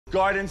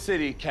Garden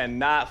City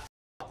cannot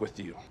f with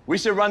you. We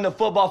should run the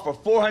football for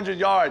 400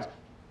 yards.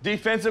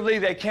 Defensively,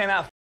 they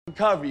cannot f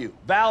cover you.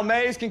 Val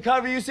Mays can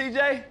cover you,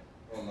 CJ?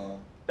 Oh, no.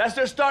 That's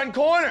their starting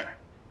corner.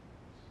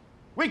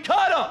 We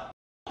cut them.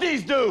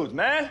 These dudes,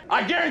 man.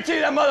 I guarantee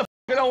that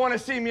motherfucker don't want to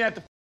see me at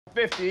the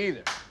 50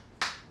 either.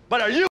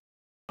 But are you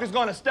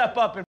going to step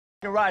up and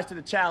rise to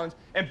the challenge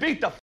and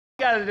beat the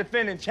out of the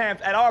defending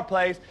champs at our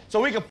place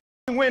so we can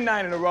win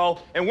 9 in a row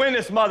and win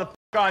this motherfucker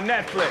on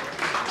Netflix?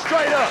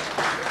 Straight up.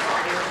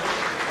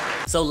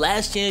 So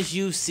Last Chance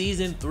U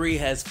Season 3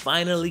 has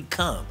finally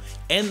come,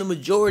 and the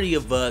majority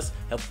of us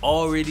have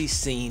already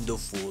seen the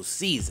full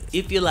season.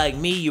 If you're like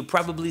me, you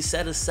probably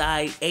set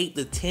aside 8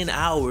 to 10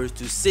 hours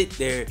to sit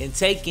there and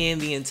take in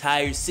the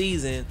entire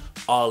season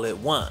all at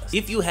once.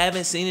 If you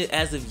haven't seen it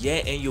as of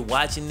yet and you're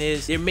watching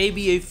this, there may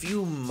be a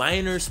few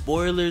minor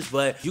spoilers,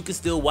 but you can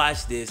still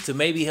watch this to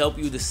maybe help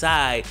you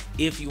decide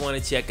if you want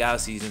to check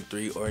out Season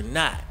 3 or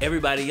not.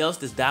 Everybody else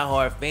that's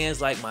diehard fans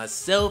like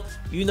myself,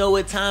 you know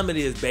what time it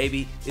is,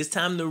 baby. It's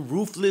time to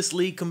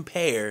ruthlessly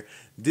compare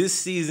this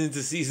season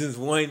to Seasons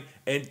 1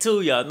 and 2.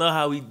 Y'all know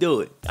how we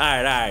do it.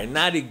 Alright,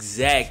 not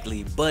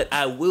exactly, but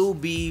I will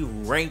be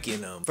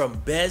ranking them from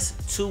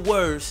best to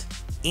worst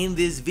in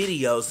this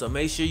video, so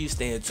make sure you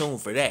stay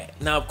tuned for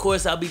that. Now, of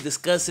course, I'll be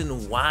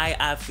discussing why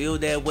I feel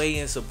that way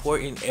and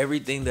supporting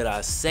everything that I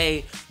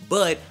say,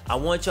 but I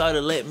want y'all to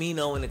let me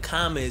know in the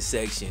comment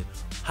section,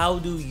 how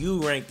do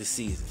you rank the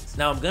seasons?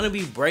 Now, I'm gonna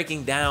be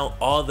breaking down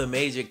all the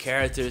major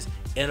characters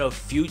in a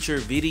future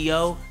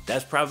video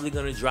that's probably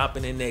gonna drop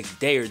in the next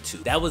day or two.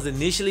 That was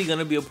initially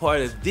gonna be a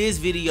part of this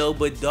video,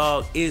 but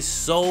dog, it's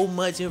so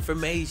much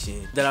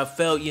information that I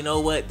felt, you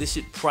know what, this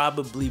should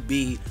probably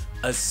be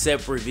a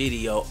separate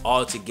video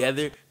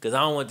altogether, because I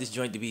don't want this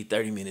joint to be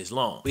 30 minutes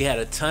long. We had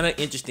a ton of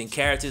interesting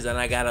characters and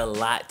I got a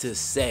lot to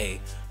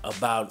say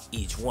about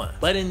each one.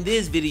 But in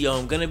this video,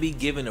 I'm gonna be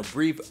giving a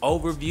brief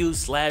overview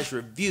 /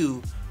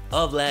 review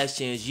of Last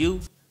Chance U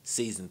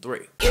Season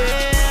 3.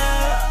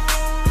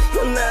 Yeah,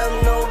 you'll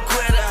never know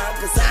quitter,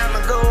 'cause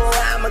I'ma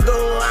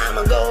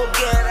go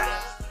get her.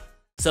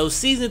 So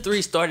Season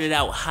 3 started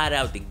out hot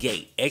out the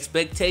gate.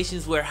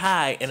 Expectations were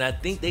high, and I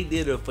think they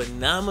did a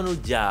phenomenal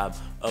job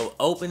of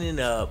opening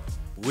up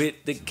with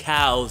the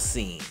cow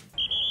scene.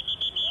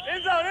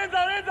 End zone, end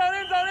zone, end zone,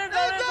 end zone, end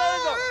zone, end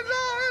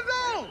zone, end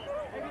zone.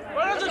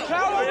 There's a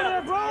cow over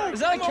there, bro. Is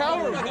that a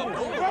cow or a bull?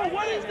 Bro,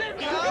 what is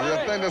that?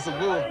 I think that's a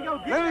bull.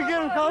 Let me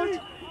get him, coach.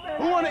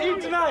 Who want to eat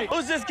tonight?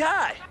 Who's this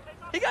guy?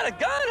 He got a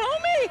gun,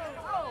 homie?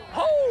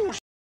 Oh,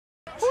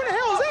 Who the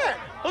hell is that?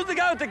 who's the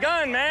guy with the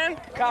gun, man?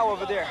 Cow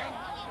over there.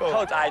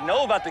 Coach, I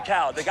know about the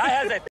cow. The guy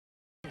has a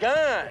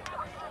gun.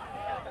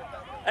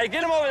 Hey,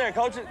 get him over there,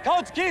 Coach.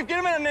 Coach Keith, get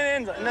him in the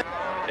end zone.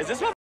 Is this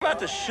one about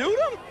to shoot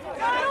him?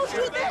 Don't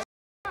shoot that.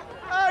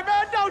 Hey,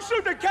 man, don't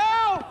shoot the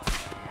cow.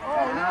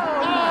 Oh,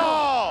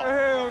 no.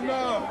 Hell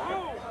no.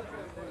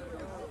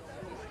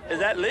 Is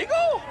that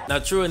legal? Now,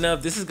 true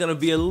enough, this is gonna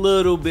be a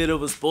little bit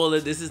of a spoiler.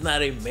 This is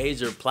not a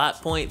major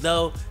plot point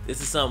though. This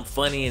is something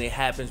funny and it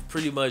happens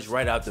pretty much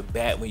right out the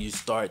bat when you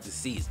start the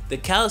season. The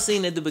cow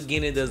scene at the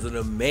beginning does an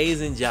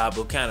amazing job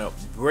of kind of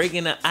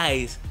breaking the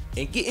ice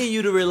and getting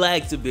you to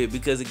relax a bit,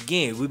 because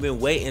again, we've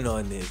been waiting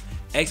on this.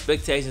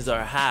 Expectations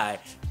are high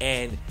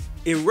and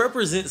it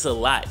represents a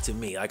lot to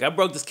me. Like, I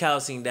broke this cow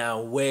scene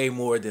down way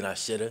more than I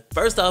should've.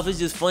 First off, it's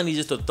just funny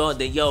just the thought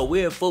that, yo,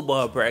 we're in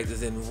football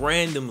practice and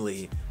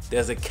randomly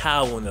there's a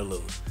cow on the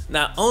loose.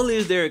 Not only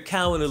is there a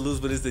cow on the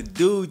loose, but it's a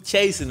dude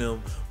chasing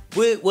him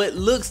with what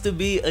looks to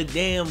be a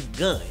damn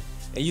gun.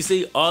 And you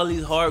see all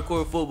these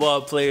hardcore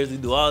football players who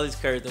do all these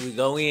curves and we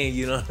go in,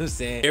 you know what I'm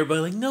saying? Everybody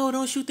like, no,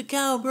 don't shoot the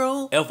cow,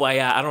 bro.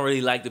 FYI, I don't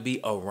really like to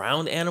be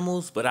around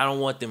animals, but I don't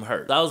want them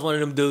hurt. I was one of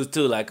them dudes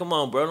too, like, come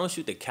on, bro, don't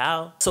shoot the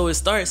cow. So it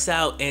starts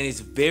out and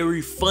it's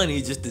very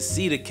funny just to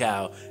see the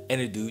cow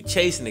and the dude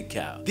chasing the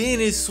cow.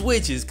 Then it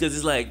switches, cause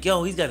it's like,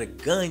 yo, he's got a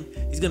gun.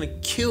 He's gonna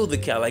kill the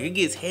cow. Like, it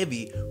gets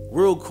heavy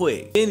real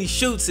quick. Then he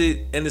shoots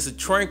it and it's a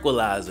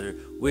tranquilizer,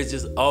 which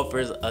just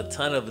offers a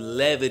ton of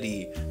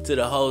levity to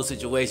the whole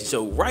situation.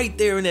 So right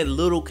there in that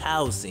little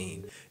cow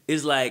scene,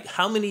 it's like,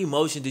 how many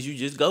emotions did you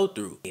just go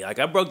through? Like,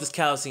 I broke this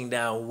cow scene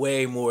down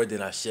way more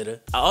than I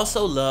should've. I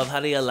also love how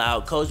they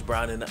allowed Coach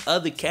Brown and the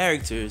other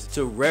characters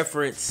to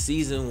reference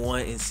Season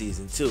 1 and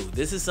Season 2.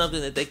 This is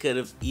something that they could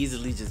have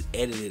easily just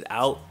edited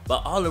out,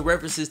 but all the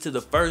references to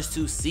the first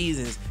 2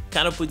 seasons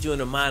kind of put you in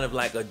the mind of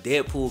like a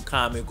Deadpool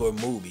comic or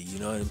movie, you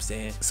know what I'm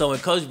saying? So when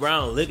Coach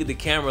Brown looked at the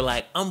camera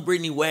like, I'm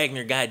Brittany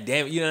Wagner,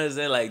 goddamn it, you know what I'm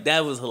saying? Like,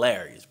 that was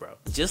hilarious, bro.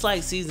 Just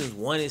like Seasons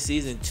 1 and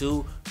Season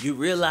 2, you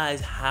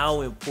realize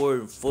how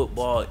important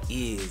football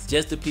is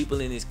just to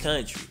people in this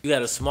country. You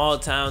got a small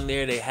town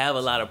there, they have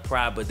a lot of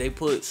pride, but they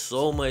put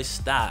so much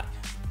stock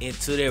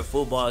into their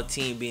football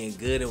team being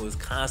good and was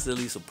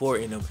constantly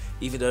supporting them,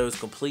 even though it was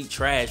complete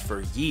trash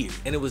for years.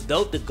 And it was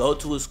dope to go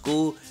to a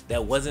school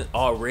that wasn't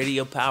already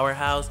a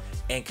powerhouse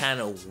and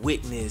kind of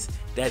witness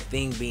that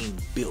thing being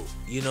built.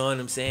 You know what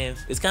I'm saying?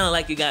 It's kind of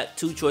like you got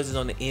two choices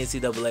on the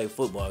NCAA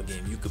football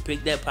game. You could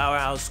pick that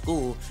powerhouse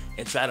school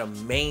and try to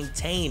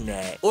maintain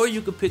that, or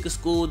you could pick a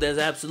school that's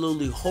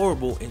absolutely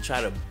horrible and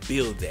try to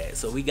build that.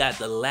 So we got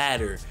the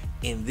latter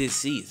in this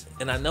season.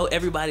 And I know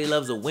everybody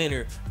loves a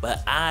winner,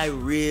 but I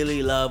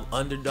really love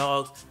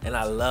underdogs, and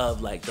I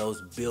love like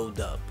those build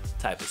up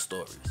type of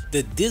stories.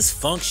 The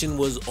dysfunction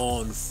was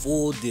on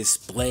full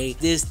display.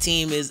 This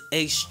team is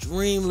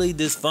extremely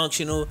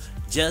dysfunctional,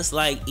 just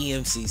like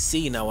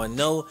EMCC. Now I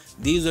know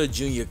these are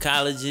junior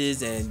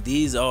colleges and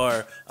these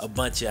are a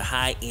bunch of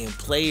high-end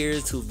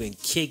players who've been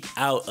kicked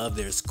out of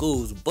their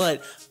schools,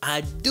 but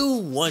I do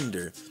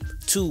wonder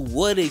to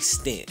what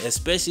extent,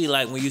 especially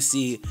like when you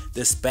see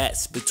the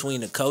spats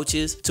between the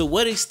coaches, to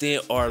what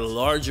extent are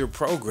larger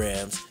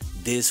programs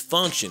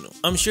dysfunctional?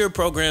 I'm sure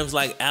programs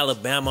like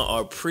Alabama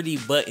are pretty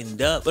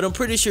buttoned up, but I'm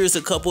pretty sure it's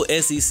a couple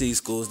SEC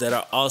schools that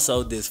are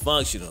also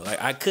dysfunctional.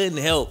 Like, I couldn't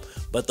help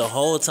but the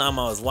whole time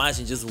I was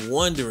watching just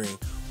wondering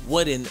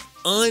what an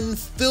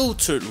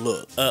unfiltered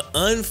look, an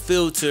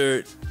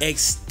unfiltered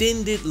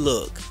extended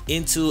look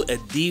into a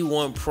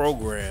D1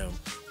 program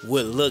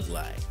would look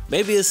like.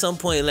 Maybe at some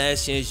point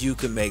last chance you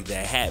could make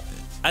that happen.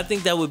 I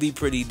think that would be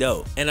pretty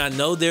dope. And I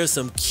know there's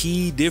some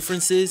key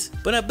differences,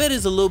 but I bet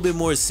it's a little bit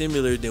more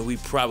similar than we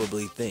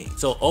probably think.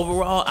 So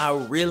overall, I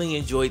really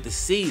enjoyed the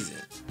season.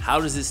 How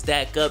does it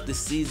stack up to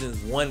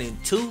seasons 1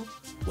 and 2?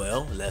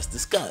 Well, let's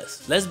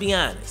discuss. Let's be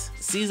honest.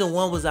 Season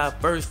 1 was our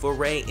first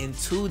foray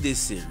into this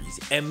series,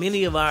 and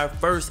many of our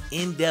first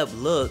in-depth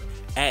look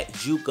at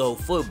JUCO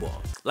football.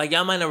 Like,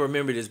 y'all might not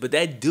remember this, but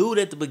that dude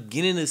at the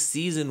beginning of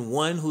season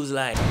 1 who's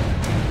like,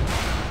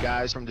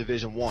 guys from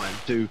Division I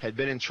who had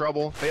been in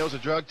trouble, fails a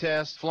drug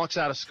test, flunks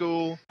out of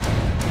school,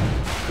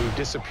 who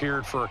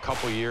disappeared for a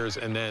couple years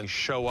and then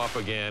show up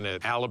again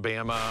at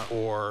Alabama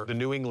or the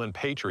New England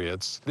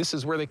Patriots. This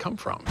is where they come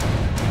from.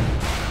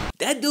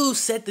 that dude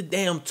set the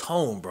damn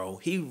tone, bro.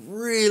 He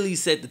really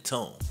set the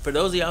tone. For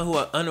those of y'all who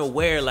are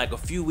unaware, like a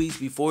few weeks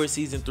before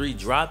season 3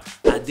 dropped,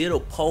 I did a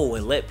poll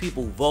and let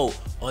people vote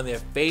on their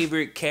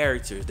favorite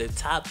characters, their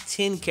top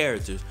 10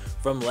 characters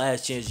from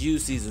Last Chance U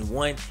season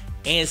 1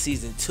 and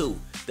season 2.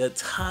 The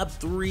top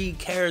 3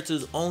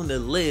 characters on the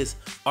list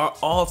are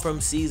all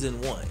from season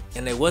 1.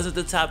 And it wasn't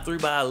the top 3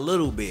 by a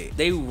little bit.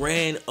 They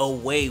ran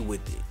away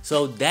with it.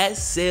 So that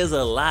says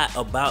a lot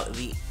about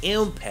the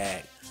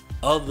impact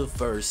of the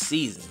first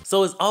season.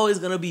 So it's always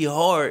gonna be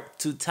hard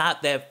to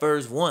top that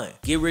first one.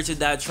 Get Rich or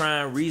Die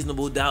Trying,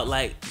 Reasonable Doubt,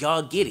 like,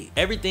 y'all get it.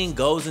 Everything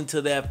goes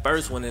into that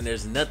first one and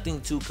there's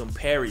nothing to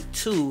compare it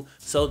to,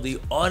 so the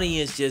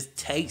audience just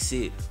takes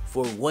it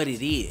for what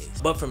it is.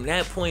 But from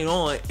that point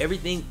on,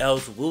 everything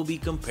else will be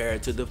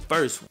compared to the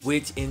first one,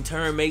 which in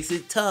turn makes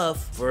it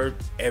tough for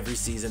every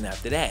season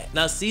after that.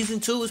 Now,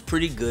 season 2 is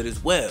pretty good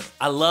as well.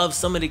 I love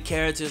some of the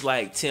characters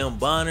like Tim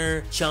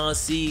Bonner,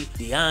 Chauncey,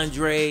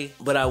 DeAndre,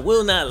 but I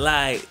will not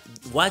lie,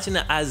 watching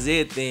the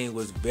Isaiah thing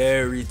was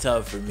very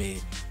tough for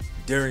me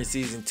during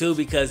season 2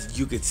 because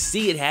you could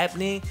see it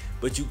happening,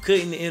 but you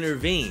couldn't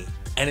intervene.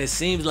 And it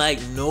seems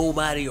like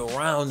nobody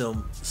around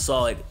them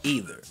saw it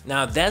either.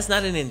 Now, that's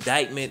not an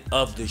indictment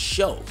of the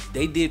show.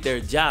 They did their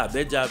job.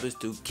 Their job is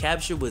to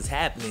capture what's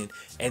happening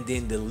and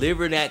then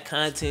deliver that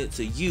content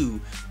to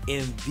you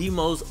in the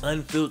most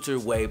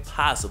unfiltered way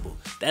possible.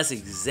 That's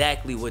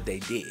exactly what they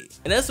did.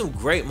 And there's some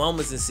great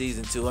moments in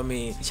season 2. I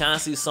mean,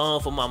 Chauncey's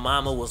song For My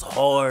Mama was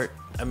hard.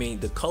 I mean,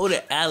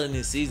 Dakota Allen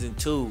in season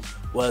 2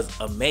 was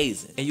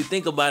amazing. And you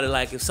think about it,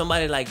 like if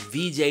somebody like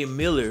VJ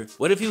Miller,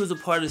 what if he was a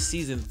part of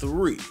season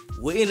 3?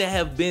 Wouldn't it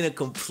have been a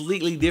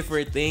completely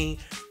different thing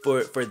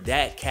for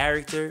that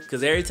character?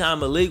 Because every time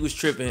Malik was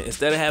tripping,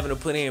 instead of having to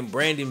put in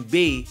Brandon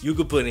B, you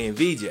could put in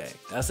VJ.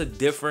 That's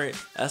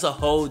a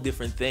whole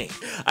different thing.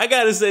 I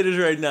gotta say this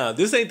right now.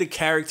 This ain't the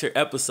character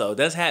episode.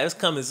 That's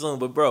coming soon.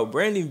 But bro,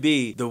 Brandon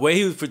B, the way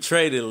he was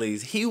portrayed at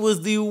least, he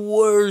was the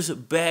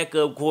worst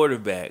backup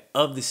quarterback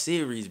of the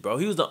series, bro.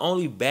 He was the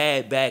only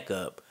bad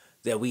backup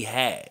that we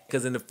had.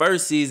 Because in the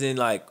first season,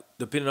 like,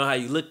 depending on how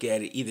you look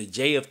at it, either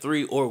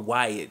JF3 or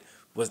Wyatt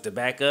was the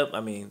backup. I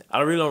mean,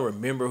 I really don't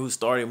remember who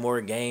started more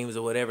games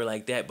or whatever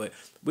like that, but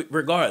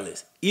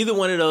regardless, either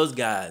one of those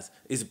guys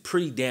is a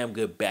pretty damn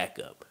good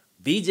backup.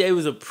 VJ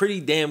was a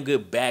pretty damn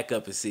good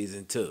backup in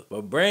season 2.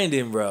 But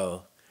Brandon,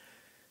 bro,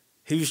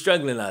 he was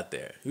struggling out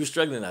there.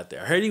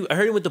 I heard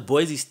he went to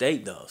Boise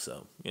State though,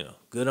 so, you know,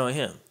 good on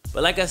him.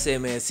 But like I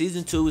said, man,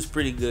 season 2 was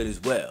pretty good as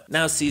well.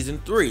 Now,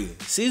 season 3.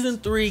 Season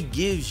 3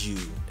 gives you,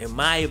 in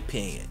my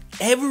opinion,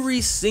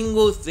 every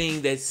single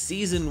thing that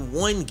season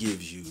 1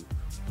 gives you,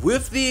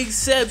 with the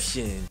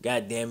exception,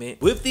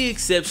 goddammit, with the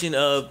exception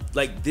of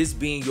like this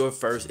being your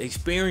first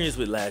experience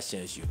with Last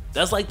Chance U.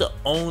 That's like the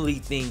only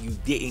thing you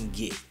didn't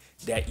get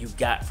that you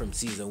got from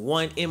season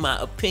 1, in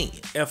my opinion.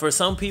 And for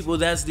some people,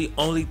 that's the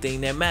only thing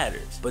that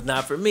matters. But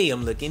not for me,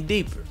 I'm looking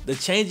deeper. The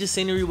change of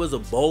scenery was a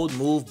bold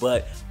move,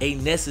 but a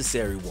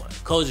necessary one.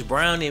 Coach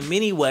Brown, in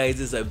many ways,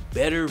 is a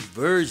better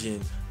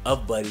version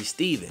of Buddy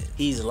Steven.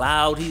 He's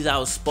loud, he's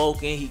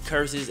outspoken, he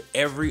curses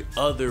every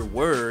other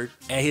word,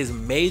 and his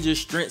major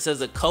strengths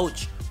as a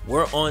coach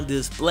were on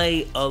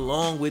display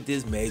along with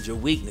his major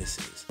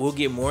weaknesses. We'll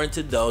get more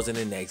into those in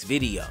the next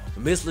video.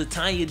 Miss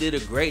LaTanya did a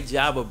great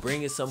job of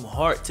bringing some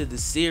heart to the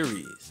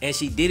series, and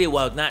she did it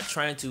while not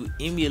trying to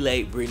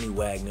emulate Brittany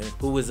Wagner,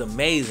 who was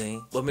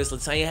amazing, but Miss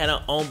LaTanya had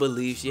her own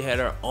beliefs, she had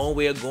her own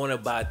way of going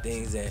about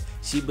things, and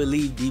she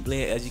believed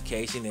deeply in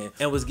education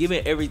and was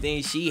giving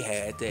everything she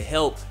had to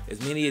help as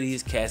many of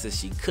these cats as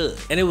she could.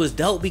 And it was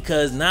dope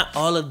because not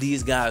all of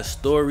these guys'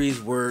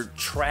 stories were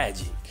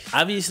tragic.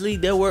 Obviously,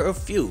 there were a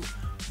few,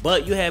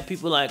 but you had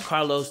people like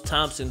Carlos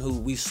Thompson, who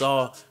we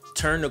saw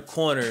turn the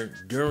corner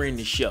during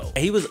the show.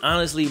 And he was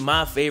honestly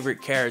my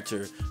favorite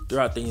character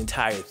throughout the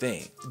entire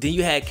thing. Then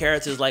you had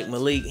characters like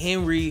Malik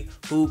Henry,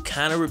 who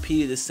kind of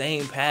repeated the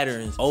same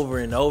patterns over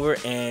and over,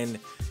 and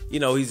you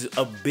know, he's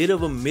a bit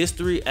of a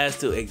mystery as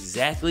to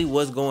exactly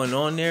what's going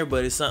on there,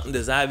 but it's something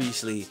that's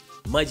obviously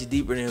much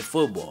deeper than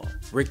football.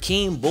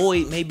 Rakeem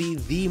Boyd may be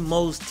the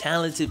most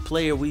talented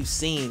player we've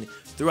seen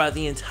throughout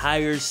the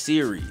entire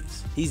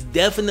series. He's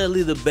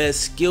definitely the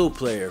best skill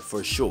player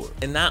for sure.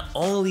 And not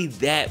only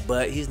that,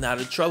 but he's not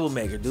a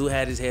troublemaker. Dude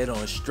had his head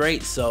on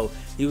straight, so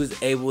he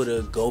was able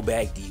to go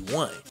back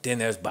D1. Then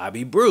there's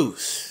Bobby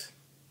Bruce.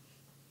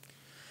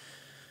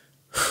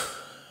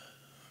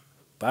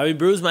 Bobby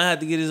Bruce might have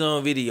to get his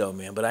own video,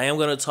 man, but I am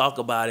going to talk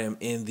about him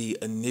in the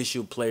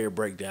initial player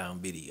breakdown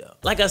video.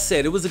 Like I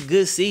said, it was a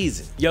good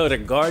season. Yo, the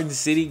Garden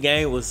City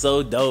game was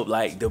so dope.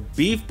 Like, the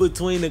beef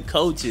between the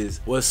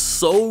coaches was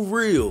so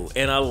real,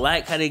 and I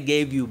like how they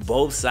gave you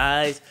both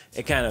sides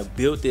and kind of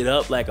built it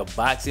up like a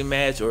boxing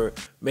match or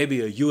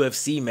maybe a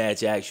UFC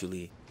match,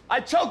 actually. I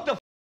choked the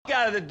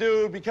out of the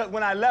dude because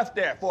when I left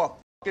there for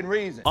a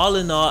reason. All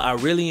in all, I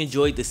really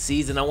enjoyed the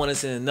season. I want to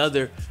send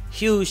another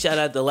huge shout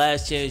out to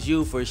Last Chance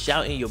U for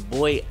shouting your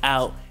boy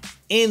out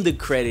in the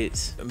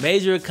credits. A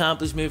major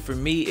accomplishment for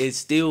me. It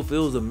still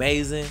feels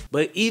amazing.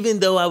 But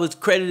even though I was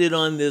credited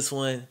on this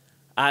one,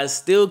 I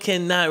still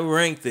cannot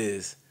rank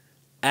this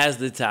as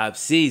the top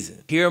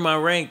season. Here are my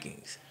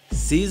rankings.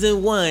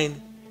 Season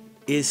 1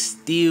 is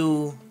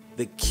still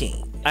the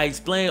king. I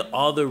explained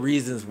all the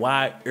reasons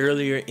why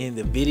earlier in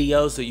the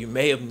video, so you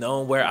may have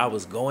known where I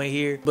was going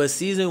here. But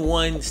season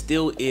 1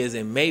 still is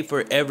and may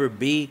forever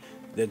be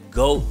the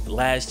GOAT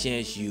Last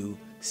Chance U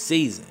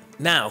season.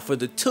 Now, for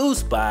the 2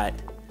 spot,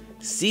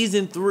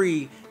 season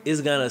 3 is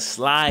gonna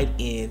slide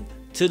in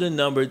to the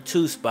number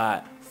 2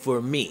 spot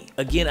for me.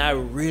 Again, I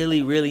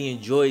really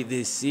enjoyed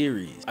this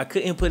series. I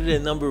couldn't put it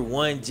at number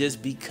 1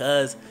 just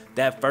because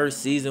that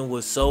first season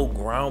was so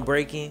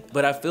groundbreaking,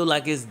 but I feel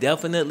like it's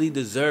definitely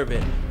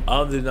deserving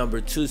of the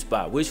number 2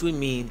 spot, which would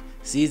mean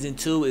season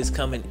 2 is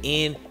coming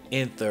in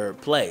 3rd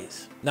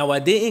place. Now, I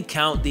didn't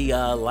count the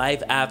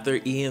Life After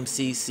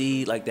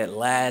EMCC, like that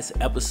last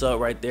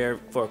episode right there,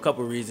 for a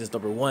couple reasons.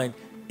 Number 1,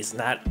 it's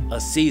not a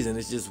season,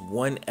 it's just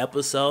 1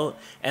 episode,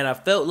 and I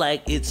felt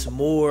like it's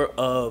more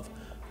of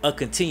a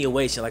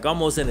continuation, like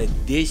almost an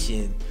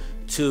addition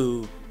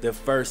to the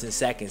first and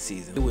second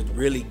season. It would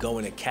really go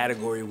in a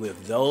category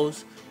with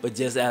those, but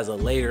just as a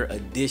later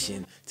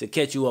addition to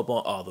catch you up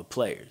on all the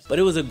players. But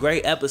it was a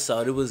great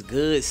episode. It was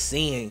good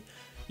seeing,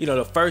 you know,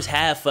 the first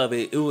half of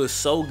it, it was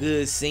so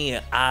good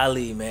seeing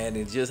Ali, man,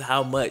 and just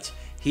how much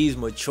he's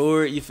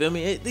matured, you feel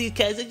me? These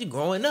cats that you're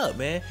growing up,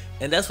 man.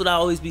 And that's what I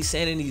always be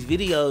saying in these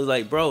videos,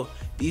 like, bro,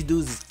 these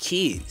dudes is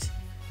kids.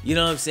 You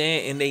know what I'm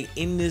saying? And they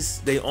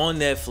on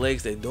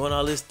Netflix, they doing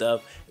all this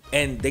stuff,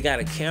 and they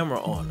got a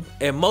camera on them.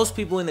 And most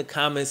people in the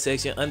comment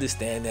section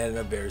understand that and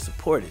are very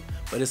supportive.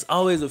 But it's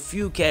always a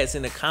few cats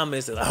in the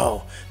comments that,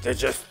 oh, they're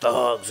just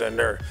thugs and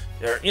they're,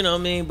 you know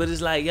what I mean? But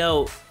it's like,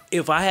 yo,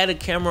 if I had a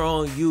camera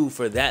on you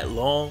for that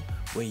long,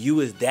 when you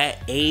was that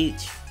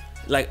age,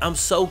 like, I'm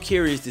so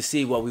curious to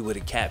see what we would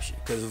have captured.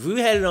 Because if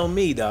we had it on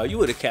me, dog, you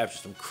would have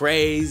captured some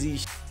crazy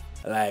shit.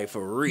 Like,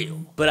 for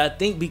real. But I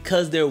think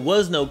because there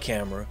was no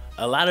camera,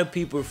 a lot of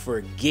people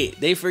forget.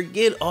 They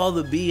forget all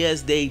the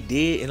BS they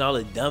did and all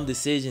the dumb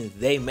decisions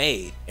they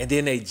made. And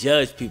then they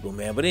judge people,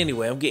 man. But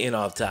anyway, I'm getting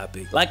off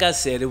topic. Like I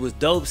said, it was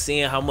dope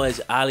seeing how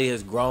much Ali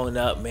has grown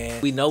up,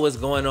 man. We know what's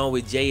going on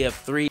with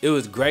JF3. It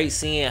was great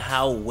seeing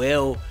how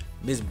well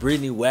Miss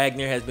Brittany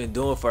Wagner has been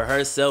doing for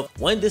herself.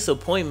 One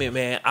disappointment,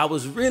 man, I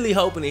was really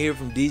hoping to hear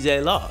from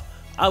DJ Law.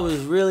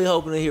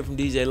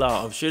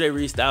 I'm sure they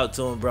reached out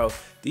to him, bro.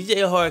 DJ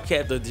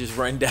Hardcat to just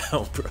run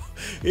down, bro.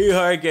 He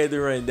Hardcat to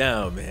run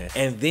down, man.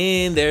 And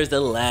then there's the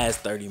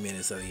last 30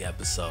 minutes of the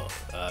episode.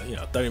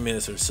 30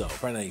 minutes or so.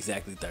 Probably not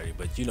exactly 30,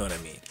 but you know what I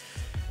mean.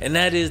 And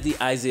that is the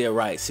Isaiah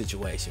Wright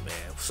situation,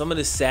 man. Some of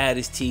the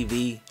saddest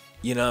TV,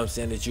 you know what I'm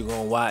saying, that you're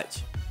gonna watch.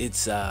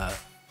 It's a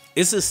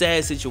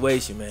sad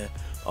situation, man,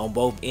 on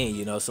both ends.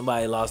 You know,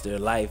 somebody lost their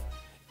life,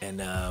 and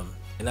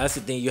that's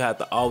the thing you have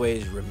to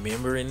always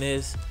remember in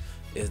this,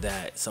 is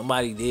that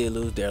somebody did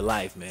lose their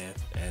life, man.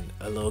 And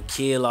a little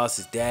kid lost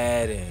his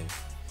dad, and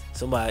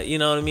somebody, you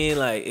know what I mean?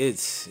 Like,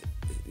 it's,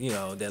 you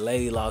know, that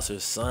lady lost her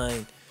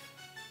son.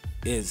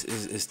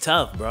 is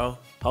tough, bro.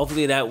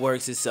 Hopefully that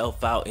works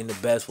itself out in the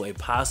best way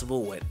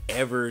possible,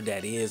 whatever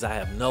that is. I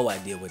have no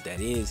idea what that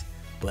is,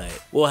 but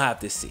we'll have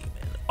to see,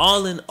 man.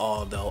 All in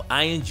all, though,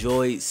 I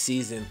enjoyed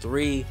season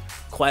 3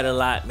 quite a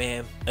lot,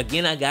 man.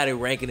 Again, I got it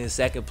ranking in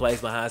 2nd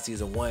place behind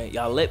season 1.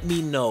 Y'all let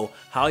me know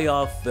how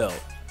y'all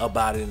felt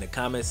about it in the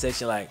comment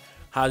section. Like,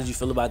 how did you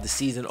feel about the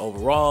season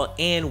overall,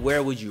 and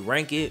where would you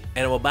rank it?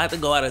 And I'm about to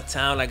go out of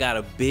town. I got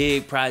a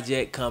big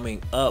project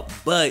coming up,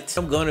 but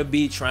I'm gonna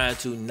be trying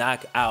to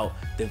knock out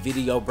the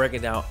video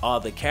breaking down all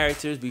the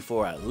characters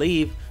before I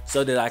leave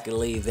so that I can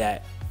leave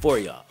that for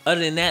y'all. Other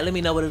than that, let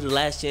me know what are the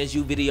Last Chance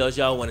U videos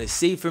y'all want to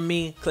see from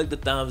me. Click the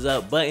thumbs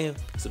up button,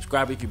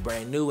 subscribe if you're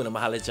brand new, and I'm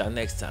gonna holler at y'all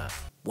next time.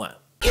 1.